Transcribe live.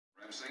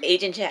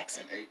Agent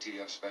Jackson. And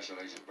ATF Special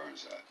Agent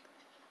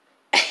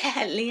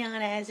Burnside.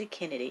 Leon Isaac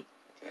Kennedy.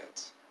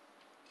 That's...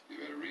 You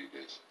better read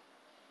this.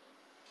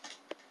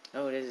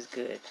 Oh, this is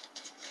good.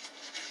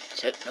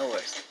 Chuck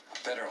Norris.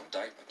 Federal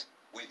indictment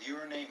with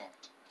your name on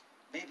it.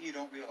 Maybe you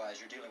don't realize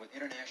you're dealing with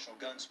international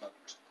gun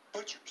smugglers,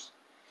 butchers.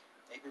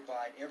 They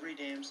provide every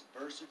damn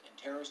subversive and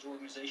terrorist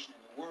organization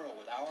in the world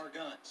with our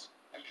guns.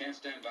 I can't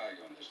stand by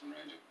you on this one,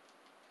 Ranger.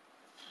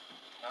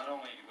 Not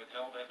only have you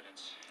withheld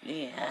evidence,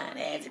 Leon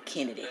Isaac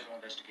Kennedy. Federal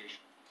investigation.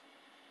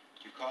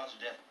 You caused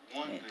the death of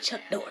one And good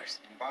Chuck man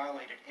Norris. and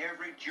violated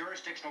every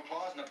jurisdictional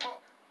clause in the book.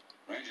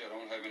 Ranger, I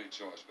don't have any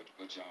choice but to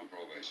put you on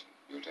probation.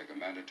 You'll take a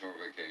mandatory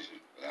vacation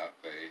without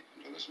pay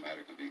until this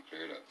matter can be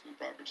cleared up through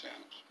proper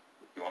channels.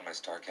 You want my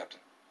star, Captain?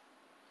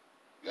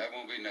 That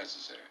won't be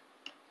necessary.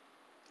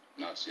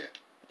 Not yet.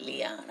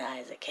 Leon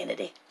Isaac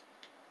Kennedy.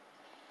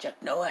 Chuck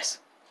Norris.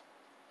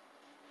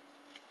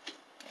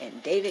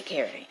 And David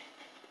Carradine.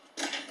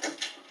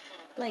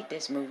 Like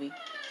this movie.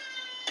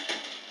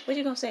 What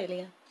you gonna say,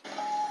 Leon?